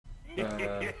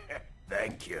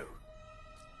Thank you.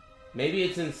 Maybe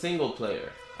it's in single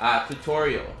player.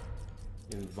 Tutorial.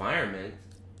 Environment.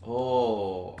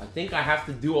 Oh, I think I have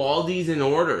to do all these in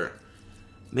order.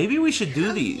 Maybe we should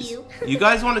do these. You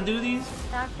guys want to do these?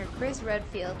 Dr. Chris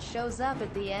Redfield shows up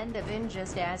at the end of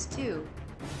Injustice 2.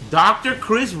 Dr.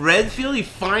 Chris Redfield? He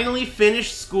finally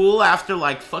finished school after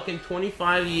like fucking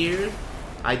 25 years?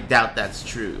 I doubt that's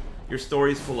true. Your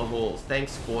story's full of holes.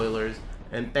 Thanks, spoilers.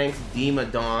 And thanks, Dima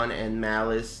Dawn and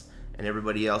Malice and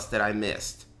everybody else that I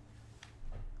missed.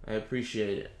 I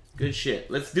appreciate it. Good shit.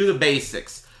 Let's do the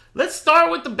basics. Let's start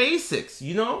with the basics,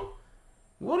 you know?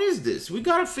 What is this? We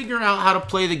gotta figure out how to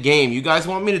play the game. You guys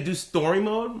want me to do story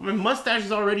mode? My mustache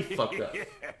is already fucked up.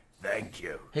 Thank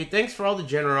you. Hey, thanks for all the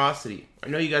generosity. I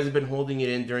know you guys have been holding it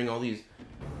in during all these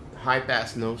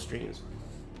hype-ass no streams.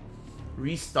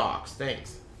 Restocks,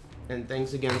 thanks. And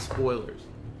thanks again, spoilers.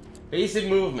 Basic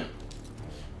movement.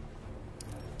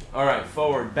 Alright,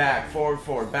 forward, back,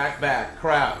 back,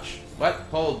 crouch. What?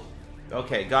 Hold.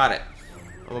 Okay, got it.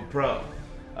 I'm a pro.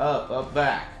 Up,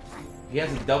 back. He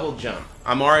has a double jump.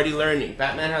 I'm already learning.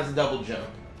 Batman has a double jump.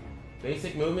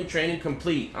 Basic movement training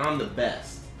complete. I'm the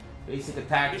best. Basic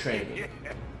attack training.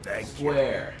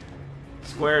 Square.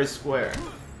 Square is square.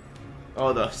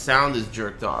 Oh, the sound is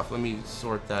jerked off. Let me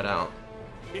sort that out.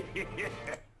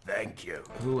 Thank you.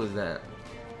 Who was that?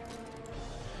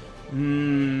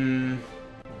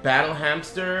 Battle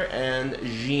Hamster and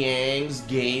Jiang's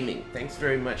Gaming. Thanks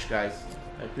very much, guys.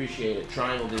 I appreciate it.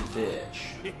 Triangle this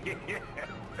bitch.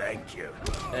 Thank you.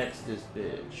 X this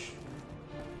bitch.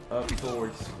 Up,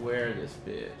 forward, square this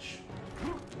bitch.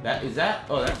 That is that?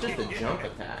 Oh, that's just a jump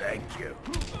attack. Thank you.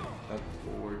 Up,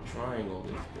 forward, triangle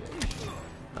this bitch.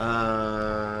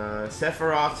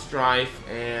 Sephiroth Strife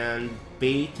and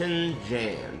Baton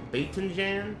Jan. Baton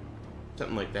Jan?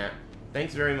 Something like that.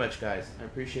 Thanks very much, guys. I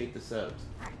appreciate the subs.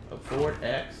 Up, forward,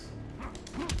 X.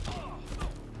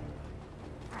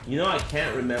 You know, I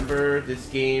can't remember this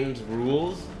game's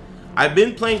rules. I've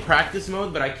been playing practice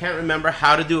mode, but I can't remember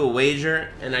how to do a wager,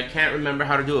 and I can't remember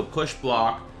how to do a push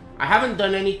block. I haven't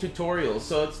done any tutorials,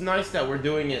 so it's nice that we're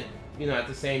doing it, you know, at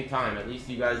the same time. At least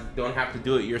you guys don't have to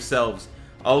do it yourselves.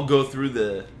 I'll go through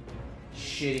the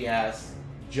shitty-ass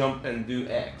jump and do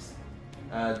X.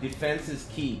 Defense is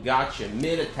key. Gotcha.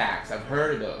 Mid attacks. I've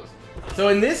heard of those. So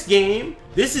in this game,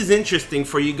 this is interesting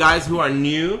for you guys who are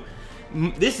new.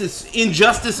 This is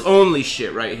Injustice only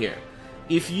shit right here.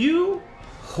 If you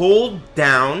hold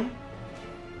down,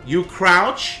 you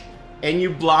crouch, and you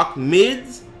block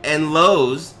mids and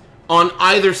lows on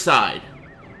either side.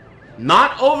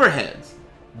 Not overheads.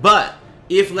 But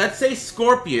if, let's say,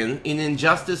 Scorpion, in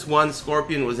Injustice 1,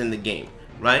 Scorpion was in the game,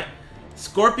 right?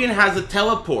 Scorpion has a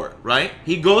teleport, right?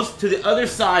 He goes to the other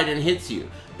side and hits you.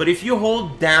 But if you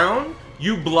hold down,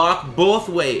 you block both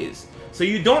ways. So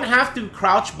you don't have to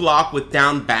crouch block with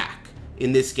down back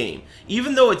in this game.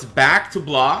 Even though it's back to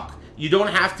block, you don't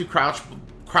have to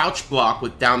crouch block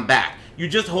with down back. You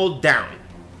just hold down.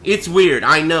 It's weird,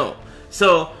 I know.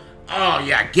 So, oh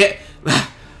yeah,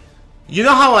 you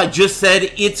know how I just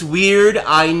said it's weird,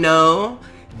 I know?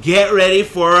 Get ready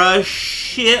for a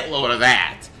shitload of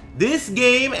that. This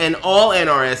game and all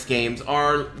NRS games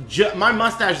are my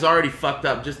mustache is already fucked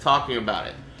up just talking about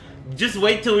it. Just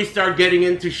wait till we start getting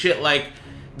into shit like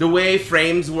the way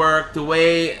frames work, the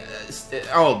way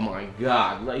oh my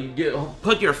god, like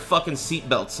put your fucking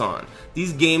seatbelts on.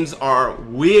 These games are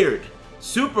weird,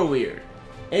 super weird.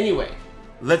 Anyway,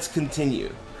 let's continue.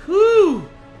 Whew,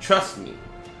 trust me.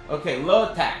 Okay,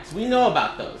 low attacks. We know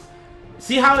about those.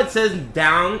 See how it says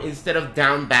down instead of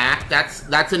down back? That's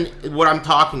what I'm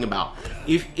talking about.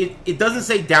 If it doesn't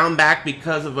say down back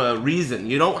because of a reason.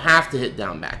 You don't have to hit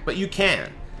down back, but you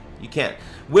can. You can.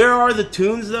 Where are the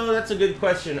tunes though? That's a good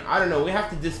question. I don't know. We have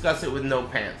to discuss it with no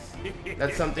pants.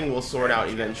 That's something we'll sort out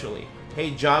eventually.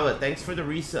 Hey Java, thanks for the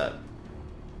resub.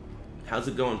 How's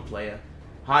it going, playa?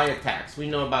 High attacks. We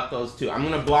know about those too. I'm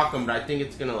gonna block them, but I think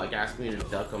it's gonna like ask me to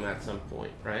duck them at some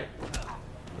point, right?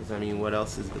 Because I mean, what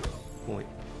else is the point?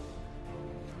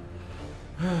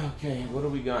 Okay, what do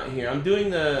we got here? I'm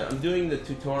doing the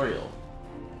tutorial.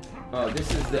 Oh,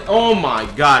 this is the, oh my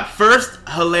god, first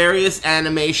hilarious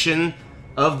animation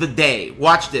of the day.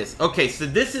 Watch this. Okay, so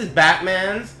this is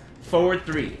Batman's forward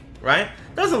 3, right?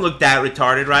 Doesn't look that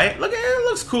retarded, right? Look, it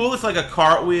looks cool. It's like a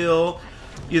cartwheel,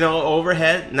 you know,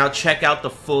 overhead. Now check out the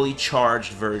fully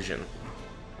charged version.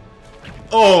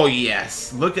 Oh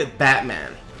yes, look at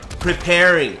Batman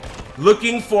preparing,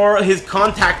 looking for his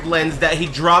contact lens that he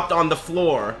dropped on the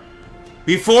floor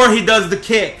before he does the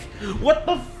kick. What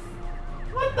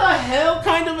the hell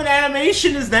kind of an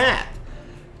animation is that?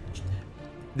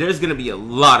 There's gonna be a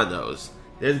lot of those.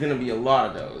 There's gonna be a lot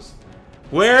of those.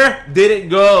 Where did it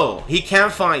go? He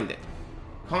can't find it.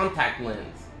 Contact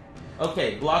lens.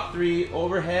 Okay, block 3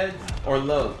 overheads or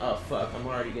lows. Oh fuck, I'm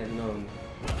already getting known.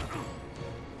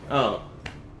 Oh.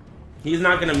 He's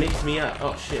not gonna mix me up.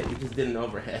 Oh shit, he just did an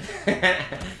overhead.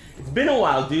 It's been a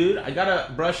while, dude. I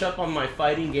gotta brush up on my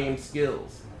fighting game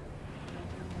skills.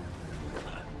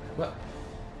 What?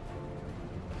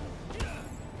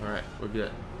 Alright, we're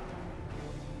good.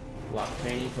 Block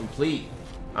training complete.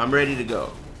 I'm ready to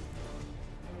go.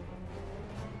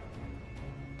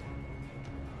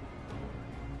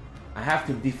 I have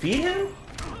to defeat him?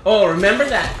 Oh, remember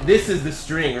that? This is the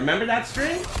string. Remember that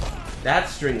string? That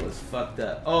string was fucked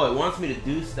up. Oh, it wants me to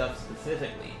do stuff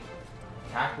specifically.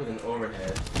 Attack with an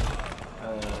overhead.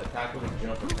 Attack with a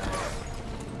jump attack.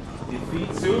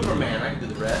 Defeat Superman. I can do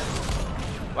the rest.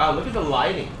 Wow, look at the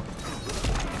lighting.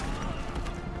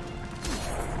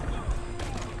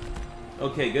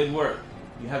 Okay, good work.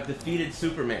 You have defeated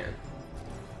Superman.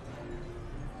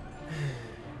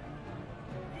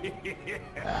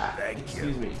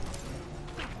 Excuse me.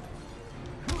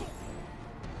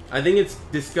 I think it's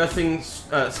discussing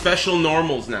special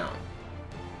normals now.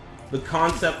 The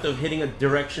concept of hitting a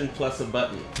direction plus a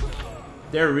button.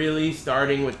 They're really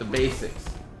starting with the basics.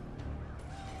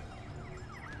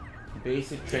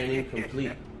 Basic training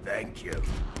complete. Thank you.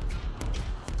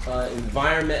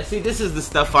 Environment. See, this is the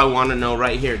stuff I want to know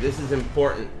right here. This is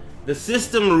important. The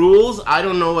system rules, I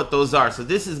don't know what those are, so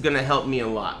this is going to help me a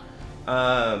lot.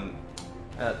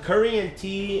 Korean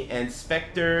T and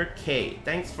Spectre K.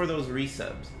 Thanks for those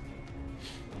resubs.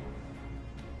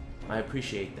 I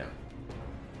appreciate them.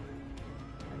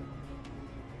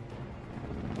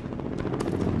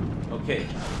 Okay,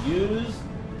 use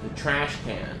the trash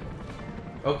can.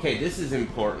 Okay, this is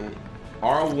important.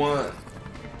 R1.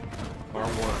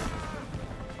 R1.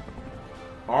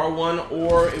 R1,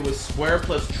 or it was square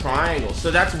plus triangle.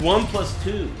 So that's 1 plus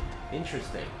 2.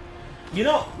 Interesting. You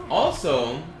know,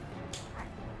 also,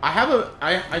 I have a...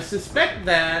 I suspect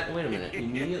that... Wait a minute.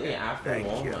 Immediately after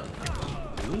wall run.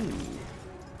 Ooh.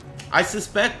 I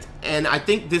suspect, and I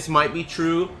think this might be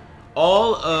true,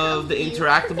 all of the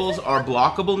interactables are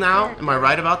blockable now. Am I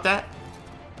right about that?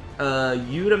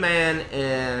 Yudaman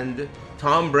and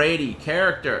Tom Brady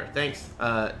character. Thanks,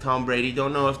 Tom Brady.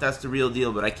 Don't know if that's the real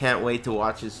deal, but I can't wait to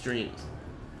watch his streams.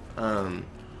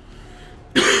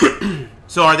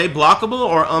 So are they blockable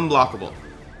or unblockable?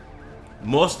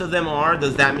 Most of them are.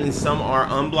 Does that mean some are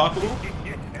unblockable?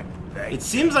 It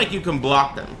seems like you can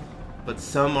block them, but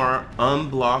some are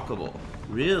unblockable.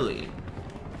 Really?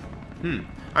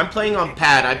 I'm playing on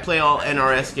pad. I play all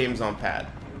NRS games on pad.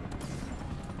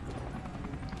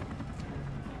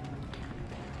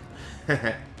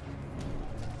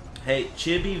 Hey,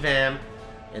 Chibi Vam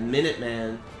and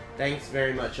Minuteman, thanks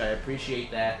very much. I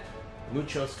appreciate that.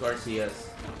 Muchos Garcias.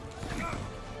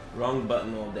 Wrong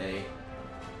button all day.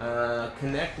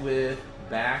 Connect with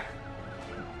back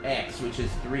X, which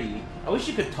is 3. I wish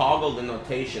you could toggle the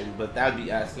notation, but that would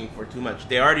be asking for too much.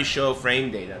 They already show frame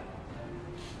data.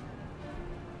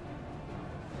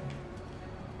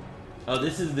 Oh,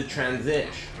 this is the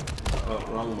transition. Oh,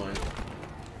 wrong one.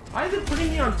 Why is it putting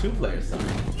me on 2-player side?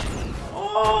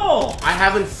 Oh, I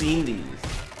haven't seen these.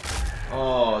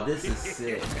 Oh, this is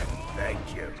sick. Thank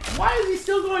you. Why is he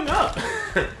still going up?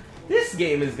 This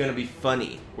game is gonna be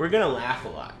funny. We're gonna laugh a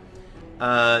lot.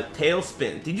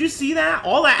 Tailspin. Did you see that?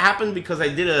 All that happened because I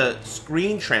did a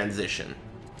screen transition.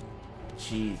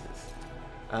 Jesus.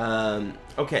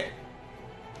 Okay.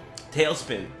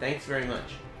 Tailspin. Thanks very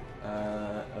much.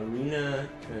 Arena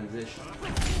transition.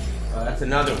 That's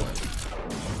another one.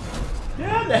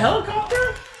 Yeah, the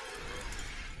helicopter?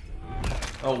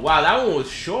 Oh wow, that one was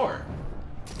short.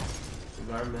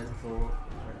 Environmental.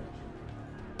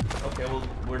 Okay, well,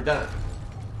 we're done.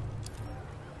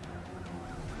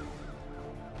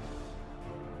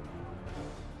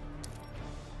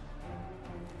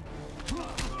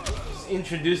 Just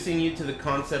introducing you to the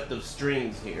concept of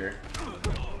strings here.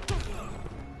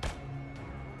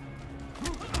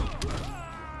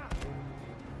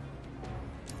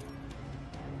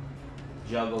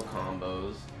 Juggle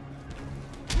combos.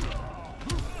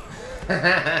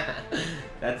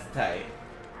 That's tight.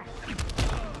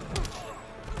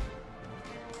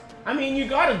 I mean, you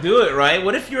gotta do it, right?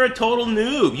 What if you're a total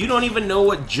noob? You don't even know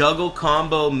what juggle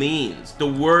combo means. The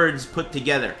words put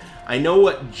together. I know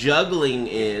what juggling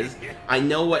is. I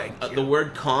know what the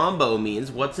word combo means.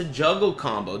 What's a juggle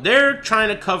combo? They're trying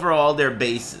to cover all their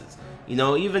bases. You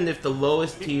know, even if the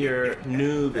lowest tier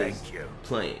noob is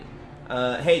playing.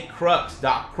 Hey, Crux,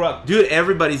 Doc Crux. Dude,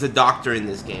 everybody's a doctor in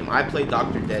this game. I play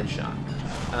Dr. Deadshot.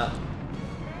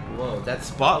 Whoa, that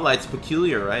spotlight's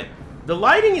peculiar, right? The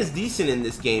lighting is decent in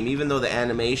this game, even though the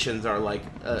animations are like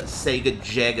Sega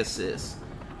Genesis.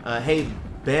 Hey,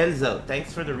 Benzo,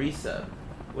 thanks for the resub.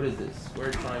 What is this?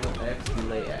 Square triangle X,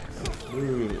 delay X.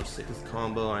 Ooh, sickest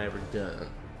combo I ever done.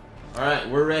 Alright,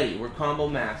 we're ready. We're combo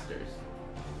masters.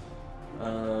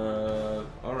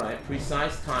 Alright,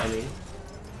 precise timing.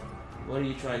 What are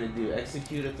you trying to do?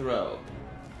 Execute a throw.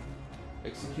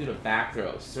 Execute a back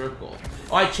throw. Circle.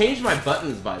 Oh, I changed my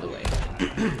buttons, by the way.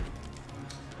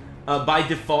 By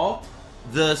default,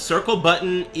 the circle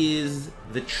button is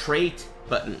the trait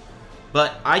button.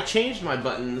 But I changed my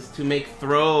buttons to make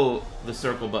throw the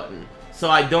circle button, so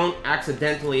I don't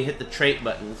accidentally hit the trait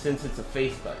button since it's a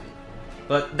face button.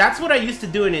 But that's what I used to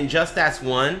do in Injustice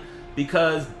 1,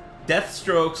 because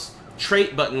Deathstroke's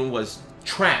trait button was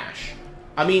trash.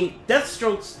 I mean,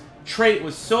 Deathstroke's trait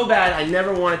was so bad I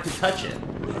never wanted to touch it.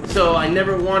 So I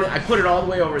put it all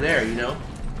the way over there, you know?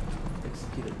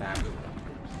 Execute it backwards.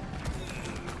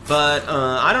 But,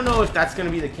 I don't know if that's going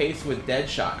to be the case with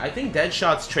Deadshot. I think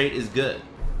Deadshot's trait is good.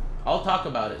 I'll talk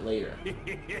about it later.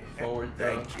 Forward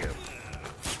throw. Thank you.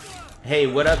 Hey,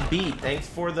 what up, B? Thanks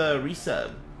for the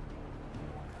resub.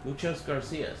 Muchos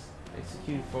Garcias.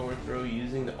 Execute forward throw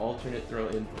using the alternate throw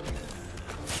input.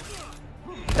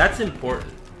 That's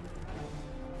important.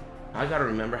 I gotta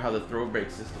remember how the throw break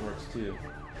system works, too.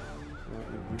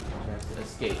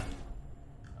 Escape.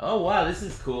 Oh, wow, this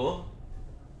is cool.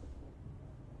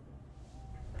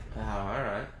 Oh,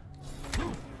 alright.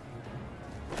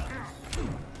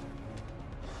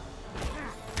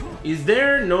 Is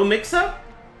there no mix-up?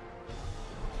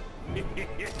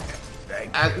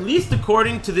 At least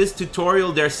according to this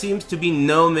tutorial, there seems to be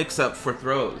no mix-up for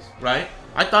throws, right?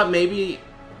 I thought maybe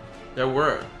there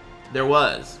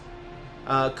was.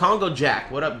 Congo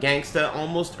Jack, what up, gangsta?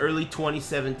 Almost early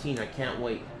 2017, I can't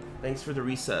wait. Thanks for the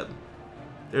resub.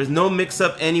 There's no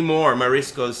mix-up anymore,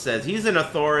 Marisco says. He's an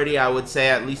authority, I would say,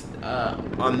 at least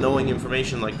on knowing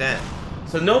information like that.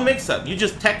 So no mix-up, you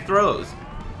just tech throws.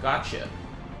 Gotcha.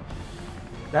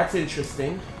 That's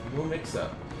interesting. No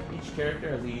mix-up. Each character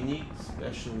has a unique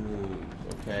special move.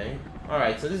 Okay.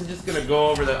 Alright, so this is just going to go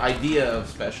over the idea of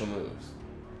special moves.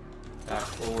 Back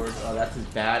forward. Oh, that's his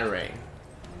batarang.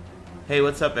 Hey,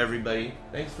 what's up, everybody?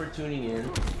 Thanks for tuning in.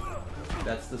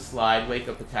 That's the slide. Wake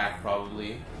up attack,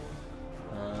 probably.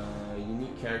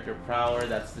 Unique character prowler,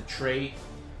 that's the trait.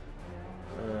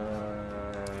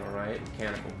 Alright,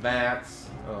 mechanical bats.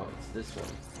 Oh, it's this one.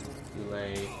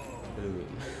 Delay. Boom.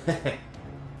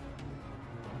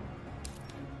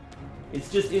 It's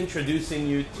just introducing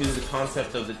you to the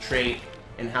concept of the trait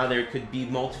and how there could be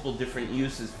multiple different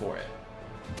uses for it.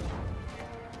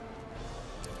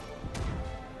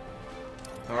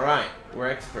 Alright, we're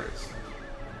experts.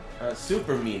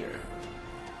 Super meter.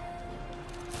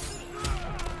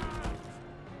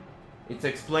 It's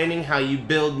explaining how you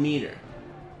build meter.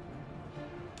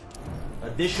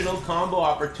 Additional combo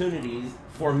opportunities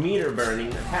for meter burning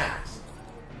attacks.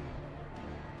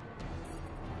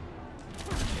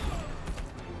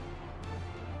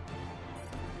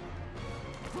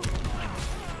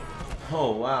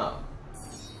 Oh wow.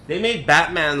 They made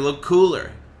Batman look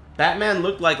cooler. Batman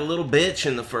looked like a little bitch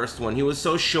in the first one. He was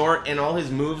so short and all his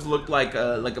moves looked like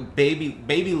a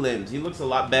baby limbs. He looks a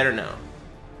lot better now.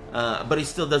 But he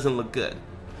still doesn't look good.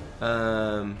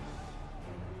 No,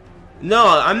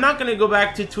 I'm not going to go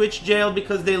back to Twitch jail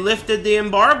because they lifted the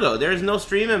embargo. There's no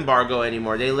stream embargo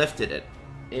anymore. They lifted it.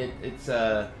 It's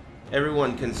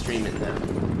everyone can stream it now.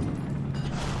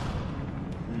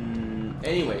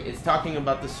 Anyway, it's talking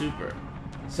about the super.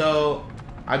 So,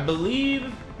 I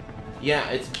believe, yeah,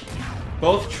 it's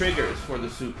both triggers for the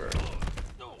super.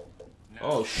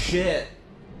 Oh, shit.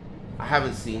 I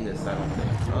haven't seen this, I don't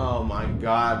think. Oh my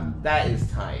god, that is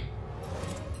tight.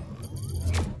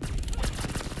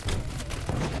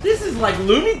 This is like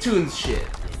Looney Tunes shit.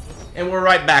 And we're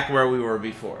right back where we were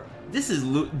before. This is,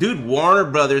 dude, Warner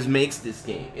Brothers makes this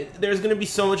game. There's gonna be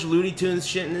so much Looney Tunes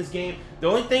shit in this game. The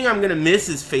only thing I'm gonna miss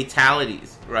is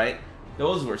fatalities, right?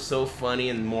 Those were so funny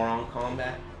in Moron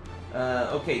Combat.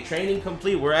 Okay, training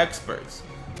complete, we're experts.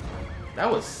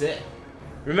 That was sick.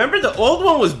 Remember, the old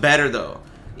one was better though.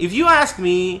 If you ask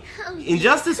me,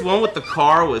 Injustice 1 with the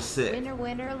car was sick. Winner,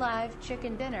 winner, live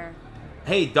chicken dinner.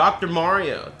 Hey, Dr.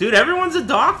 Mario. Dude, everyone's a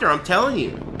doctor, I'm telling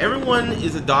you. Everyone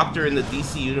is a doctor in the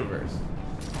DC universe.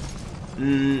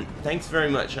 Thanks very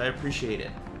much, I appreciate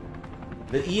it.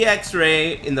 The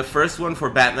EX-ray in the first one for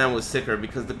Batman was sicker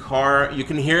because the car, you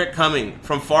can hear it coming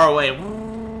from far away.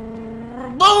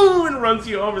 Boom! And runs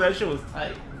you over. That shit was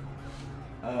tight.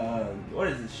 What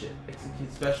is this shit?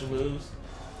 Execute special moves.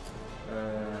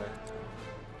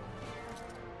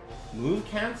 Move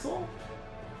cancel?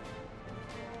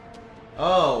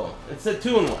 Oh, it's a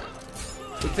 2-in-1.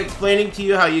 It's explaining to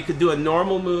you how you could do a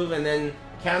normal move and then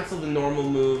cancel the normal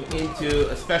move into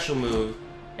a special move,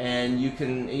 and you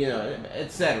can, you know,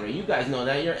 etc. You guys know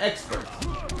that. You're experts.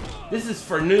 This is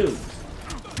for noobs.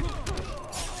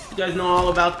 You guys know all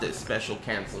about this special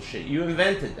cancel shit. You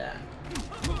invented that.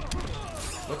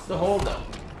 What's the holdup?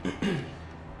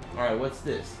 Alright, what's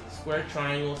this? Square,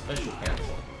 triangle, special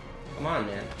cancel. Come on,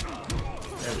 man.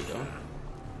 There we go.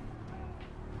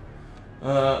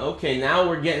 Okay, now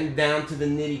we're getting down to the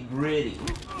nitty-gritty.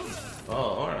 Oh,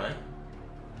 alright.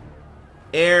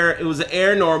 Air, it was an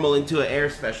air normal into an air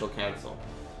special cancel.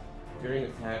 During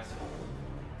attacks.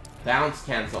 Bounce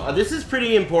cancel. This is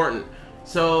pretty important.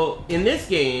 So, in this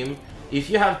game, if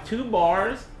you have 2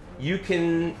 bars, you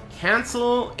can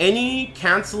cancel any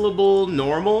cancelable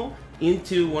normal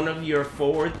into one of your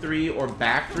forward 3 or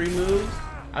back 3 moves.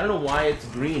 I don't know why it's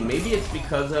green. Maybe it's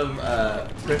because of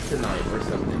kryptonite or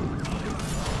something.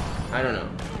 I don't know.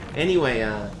 Anyway,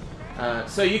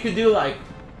 so you could do like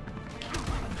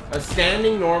a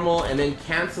standing normal and then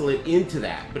cancel it into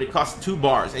that, but it costs 2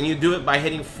 bars, and you do it by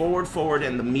hitting forward, forward,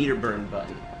 and the meter burn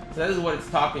button. So that is what it's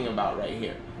talking about right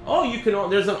here. Oh, you can.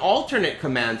 There's an alternate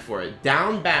command for it: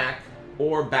 down, back,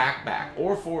 or back, back,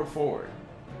 or forward, forward.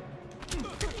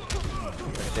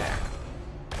 Like that.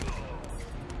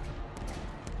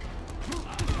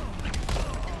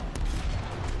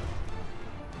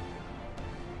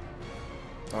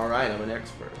 All right, I'm an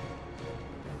expert.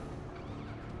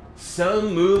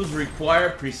 Some moves require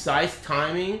precise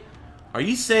timing. Are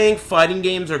you saying fighting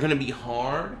games are going to be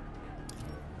hard?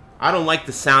 I don't like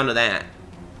the sound of that.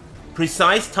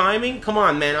 Precise timing? Come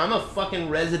on, man. I'm a fucking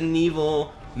Resident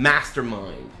Evil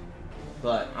mastermind.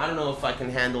 But I don't know if I can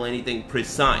handle anything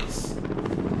precise.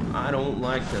 I don't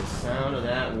like the sound of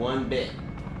that one bit.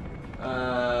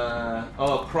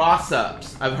 Oh,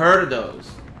 cross-ups. I've heard of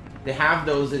those. They have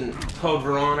those in Code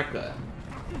Veronica.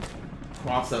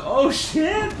 Cross-up. Oh,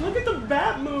 shit! Look at the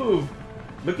bat move!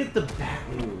 Look at the bat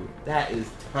move. That is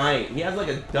tight. He has like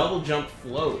a double jump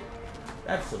float.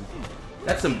 That's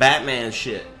some Batman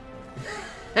shit.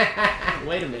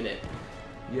 Wait a minute.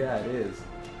 Yeah, it is.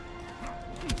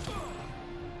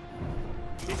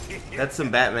 That's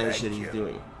some Batman shit he's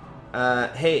doing.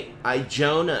 Hey,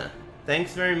 Ijona.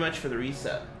 Thanks very much for the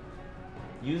reset.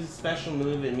 Use a special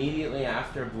move immediately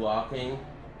after blocking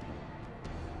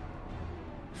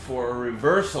for a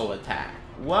reversal attack.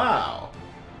 Wow.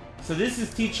 So this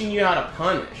is teaching you how to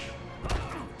punish.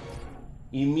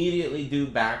 Immediately do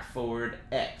back forward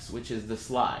X, which is the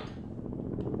slide.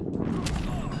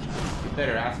 You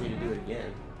better ask me to do it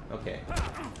again. Okay.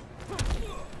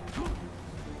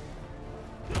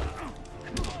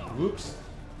 Whoops.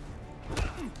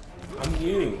 I'm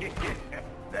new.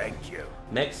 Thank you.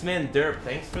 Nextman Derp,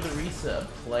 thanks for the resub,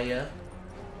 playa.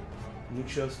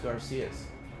 Muchos Garcias.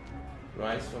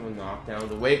 Rise from a knockdown.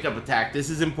 The wake-up attack. This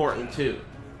is important too.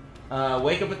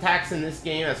 Wake-up attacks in this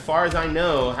game, as far as I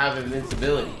know, have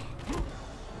invincibility.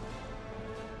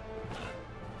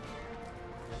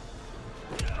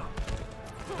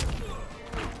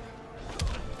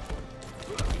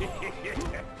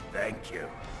 Thank you.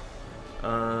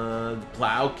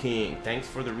 Plow King. Thanks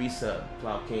for the resub,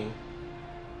 Plow King.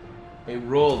 A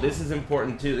roll. This is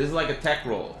important too. This is like a tech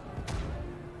roll.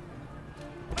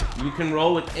 You can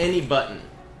roll with any button,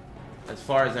 as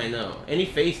far as I know. Any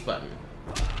face button.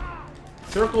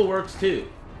 Circle works too.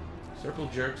 Circle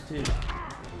jerks too.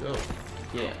 Go.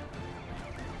 Yeah.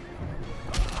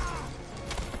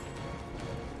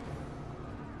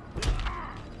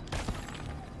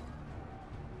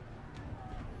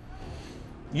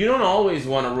 You don't always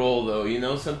want to roll though, you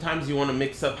know? Sometimes you want to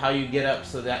mix up how you get up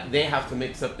so that they have to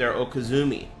mix up their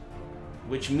Okazumi.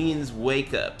 Which means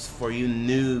wake-ups for you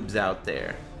noobs out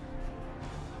there.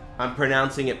 I'm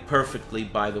pronouncing it perfectly,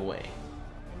 by the way.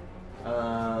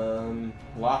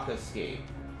 Block escape.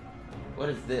 What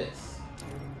is this?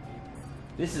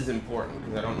 This is important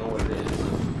because I don't know what it is.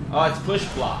 Oh, it's push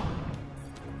block.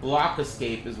 Block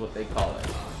escape is what they call it.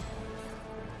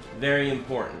 Very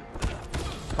important.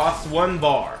 Costs 1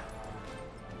 bar.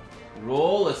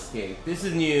 Roll escape. This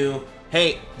is new.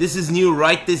 Hey, this is new.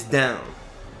 Write this down.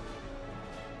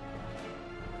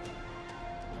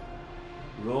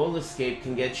 Roll escape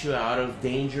can get you out of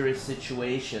dangerous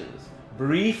situations.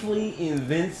 Briefly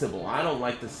invincible. I don't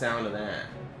like the sound of that.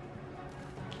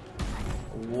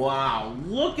 Wow,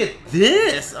 look at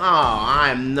this! Oh,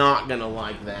 I'm not gonna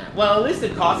like that. Well, at least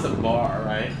it costs a bar,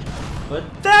 right?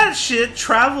 But that shit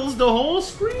travels the whole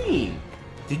screen.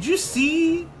 Did you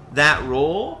see that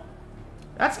roll?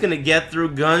 That's gonna get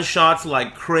through gunshots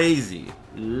like crazy.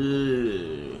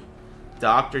 Ooh.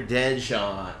 Dr.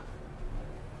 Deadshot.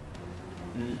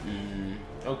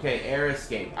 Okay, Aris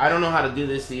game. I don't know how to do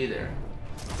this either.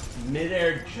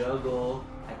 Mid-air juggle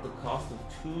at the cost of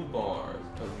 2 bars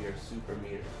of your super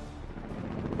meter.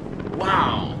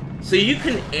 Wow. So you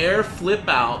can air flip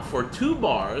out for 2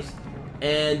 bars,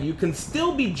 and you can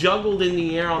still be juggled in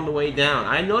the air on the way down.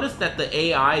 I noticed that the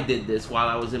AI did this while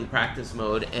I was in practice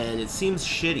mode, and it seems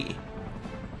shitty.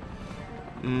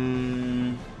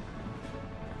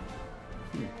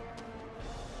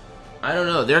 I don't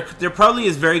know. There probably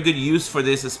is very good use for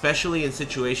this, especially in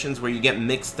situations where you get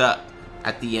mixed up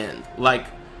at the end. Like,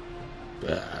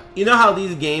 you know how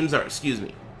these games are, excuse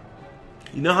me.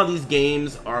 You know how these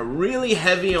games are really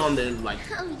heavy on the, like,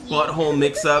 butthole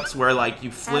mix-ups where, like, you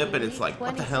flip and it's like,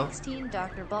 what the hell?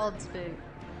 Dr. Bald's food.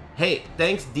 Hey,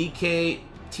 thanks DKTR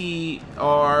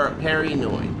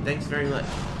Paranoid. Thanks very much.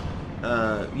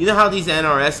 You know how these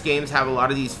NRS games have a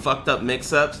lot of these fucked up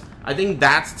mix-ups? I think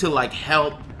that's to, like,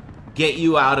 help get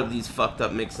you out of these fucked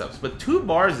up mix-ups. But 2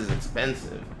 bars is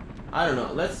expensive. I don't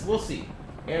know. We'll see.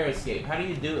 Air escape. How do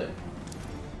you do it?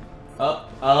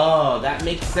 Up. Oh, that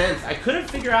makes sense. I couldn't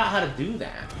figure out how to do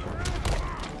that.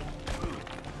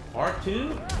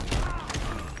 R2?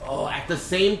 Oh, at the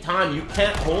same time, you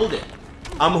can't hold it.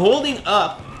 I'm holding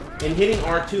up and hitting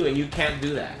R2, and you can't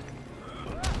do that.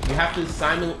 You have to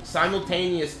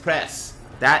simultaneous press.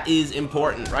 That is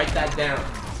important. Write that down.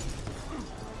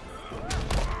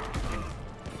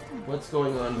 What's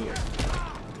going on here?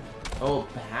 Oh,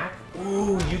 back?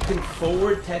 Ooh, you can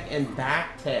forward tech and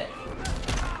back tech.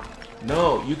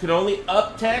 No, you can only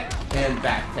up tech and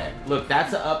back tech. Look,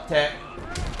 that's an up tech,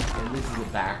 and this is a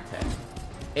back tech.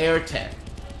 Air tech.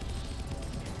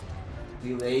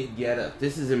 Delayed get up.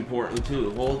 This is important too.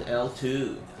 Hold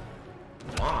L2.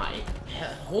 Why?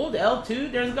 Hold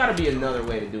L2? There's got to be another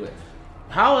way to do it.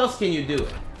 How else can you do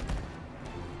it?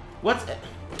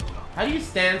 How do you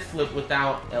stance flip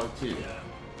without L2?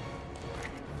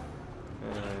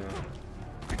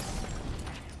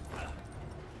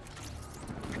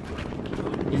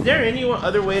 Is there any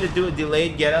other way to do a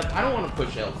delayed get up? I don't want to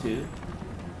push L2.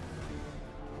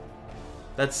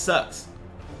 That sucks.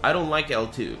 I don't like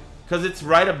L2 because it's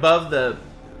right above the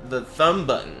thumb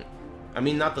button. I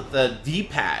mean, not the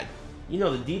D-pad. You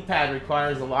know, the D-pad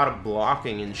requires a lot of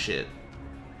blocking and shit.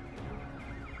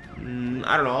 I don't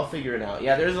know. I'll figure it out.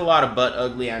 Yeah, there's a lot of butt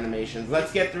ugly animations.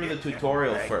 Let's get through the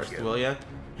tutorial first, will ya?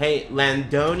 Hey,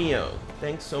 Landonio,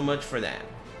 thanks so much for that.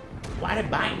 Why did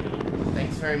buy me?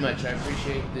 Thanks very much. I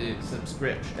appreciate the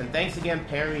subscription. And thanks again,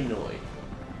 Paranoid.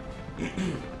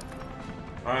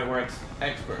 Alright, we're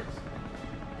experts.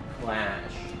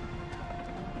 Clash.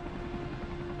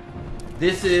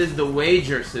 This is the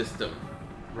wager system,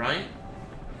 right?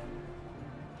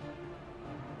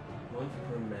 Once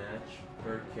per match,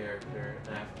 per character,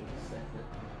 after the second.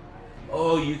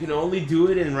 Oh, you can only do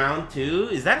it in round 2?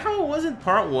 Is that how it was in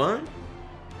part 1?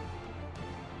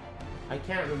 I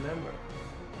can't remember.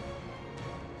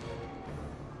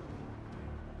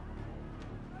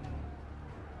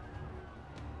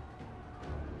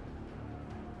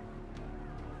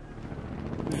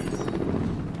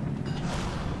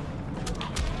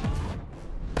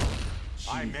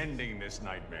 I'm ending this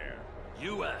nightmare.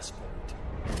 You asked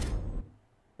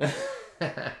for it.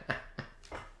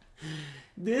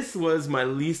 This was my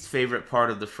least favorite part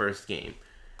of the first game.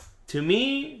 To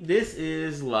me, this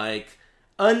is like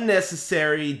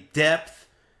unnecessary depth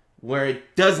where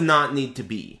it does not need to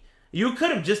be. You could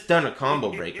have just done a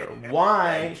combo breaker.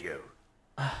 Why? Thank you.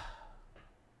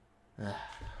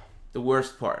 The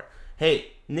worst part.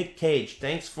 Hey, Nick Cage,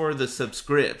 thanks for the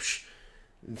subscription.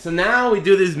 So now we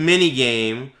do this mini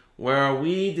game where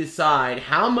we decide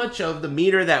how much of the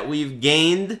meter that we've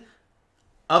gained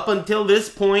up until this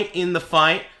point in the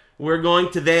fight we're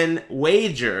going to then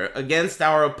wager against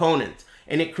our opponent.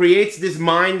 And it creates this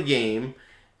mind game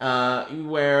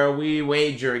where we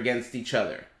wager against each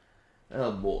other.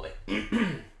 Oh boy.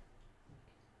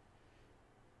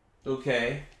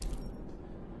 Okay.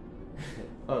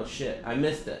 Oh shit, I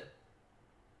missed it.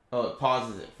 Oh, it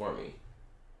pauses it for me.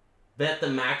 Bet the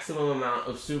maximum amount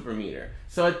of super meter.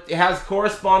 So it has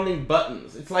corresponding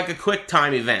buttons. It's like a quick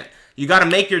time event. You gotta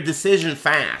make your decision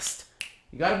fast.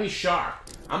 You gotta be sharp.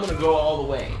 I'm gonna go all the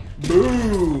way.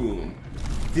 Boom!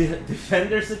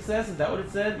 Defender success? Is that what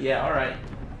it said? Yeah, alright.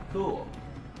 Cool.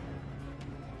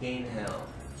 Gain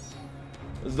health.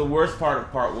 It was the worst part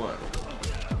of part 1.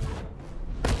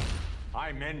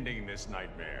 I'm ending this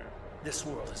nightmare. This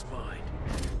world is mine.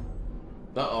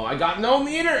 Uh-oh, I got no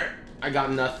meter! I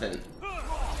got nothing.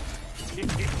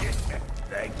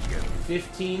 Thank you.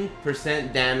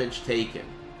 15% damage taken.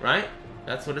 Right?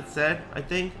 That's what it said, I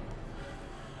think.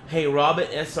 Hey, Robert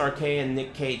SRK and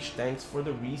Nick Cage, thanks for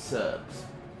the resubs.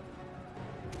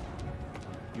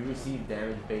 You receive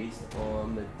damage based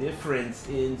on the difference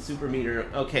in super meter.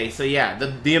 Okay, so yeah,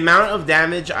 the amount of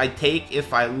damage I take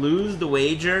if I lose the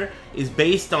wager is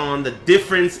based on the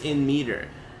difference in meter.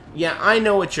 Yeah, I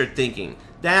know what you're thinking.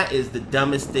 That is the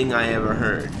dumbest thing I ever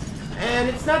heard. And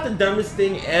it's not the dumbest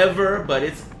thing ever, but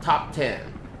it's top 10.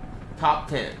 Top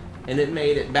 10. And it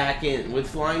made it back in with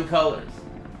flying colors.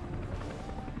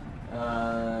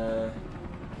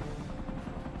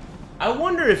 I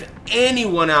wonder if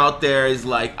anyone out there is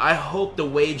like, I hope the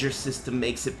wager system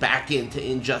makes it back into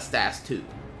Injustice 2.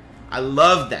 I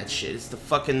love that shit. It's the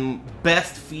fucking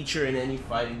best feature in any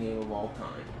fighting game of all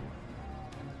time.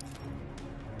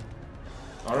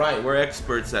 Alright, we're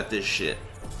experts at this shit.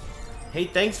 Hey,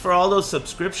 thanks for all those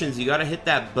subscriptions. You gotta hit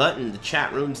that button. The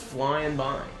chat room's flying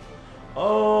by.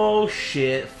 Oh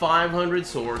shit, 500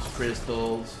 source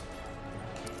crystals.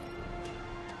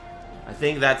 I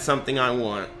think that's something I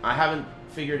want. I haven't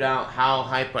figured out how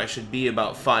hype I should be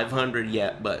about 500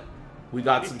 yet, but we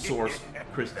got some source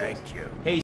crystals. Thank you. Hey,